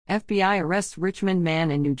FBI arrests Richmond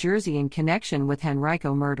man in New Jersey in connection with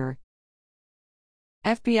Henrico murder.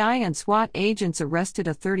 FBI and SWAT agents arrested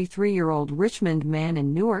a 33-year-old Richmond man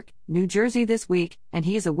in Newark, New Jersey this week, and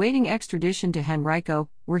he is awaiting extradition to Henrico,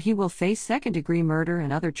 where he will face second-degree murder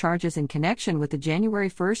and other charges in connection with the January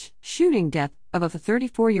 1 shooting death of a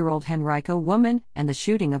 34-year-old Henrico woman and the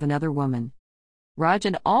shooting of another woman.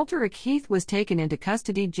 Rajan Aldrich Heath was taken into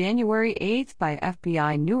custody January 8 by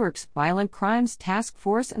FBI Newark's Violent Crimes Task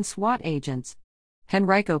Force and SWAT agents.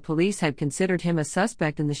 Henrico police had considered him a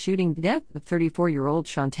suspect in the shooting death of 34-year-old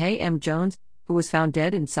Shantae M. Jones, who was found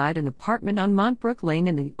dead inside an apartment on Montbrook Lane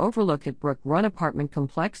in the Overlook at Brook Run apartment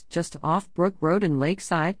complex just off Brook Road in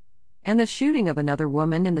Lakeside, and the shooting of another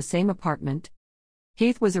woman in the same apartment.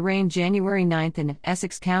 Heath was arraigned January 9 in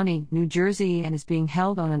Essex County, New Jersey, and is being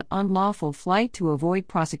held on an unlawful flight to avoid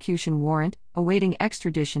prosecution warrant, awaiting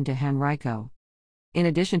extradition to Henrico. In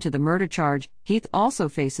addition to the murder charge, Heath also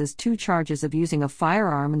faces 2 charges of using a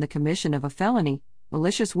firearm in the commission of a felony,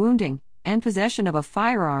 malicious wounding, and possession of a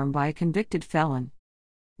firearm by a convicted felon.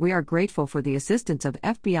 We are grateful for the assistance of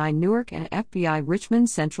FBI Newark and FBI Richmond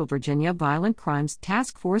Central Virginia Violent Crimes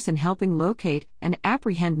Task Force in helping locate and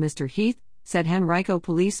apprehend Mr. Heath, said Henrico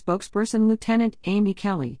Police spokesperson Lieutenant Amy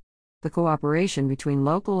Kelly. The cooperation between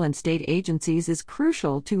local and state agencies is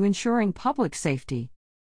crucial to ensuring public safety.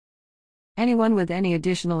 Anyone with any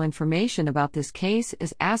additional information about this case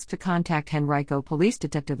is asked to contact Henrico Police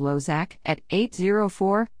Detective Lozak at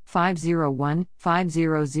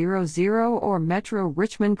 804-501-5000 or Metro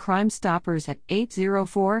Richmond Crime Stoppers at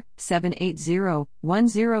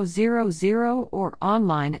 804-780-1000 or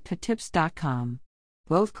online at patips.com.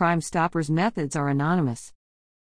 Both Crime Stoppers methods are anonymous.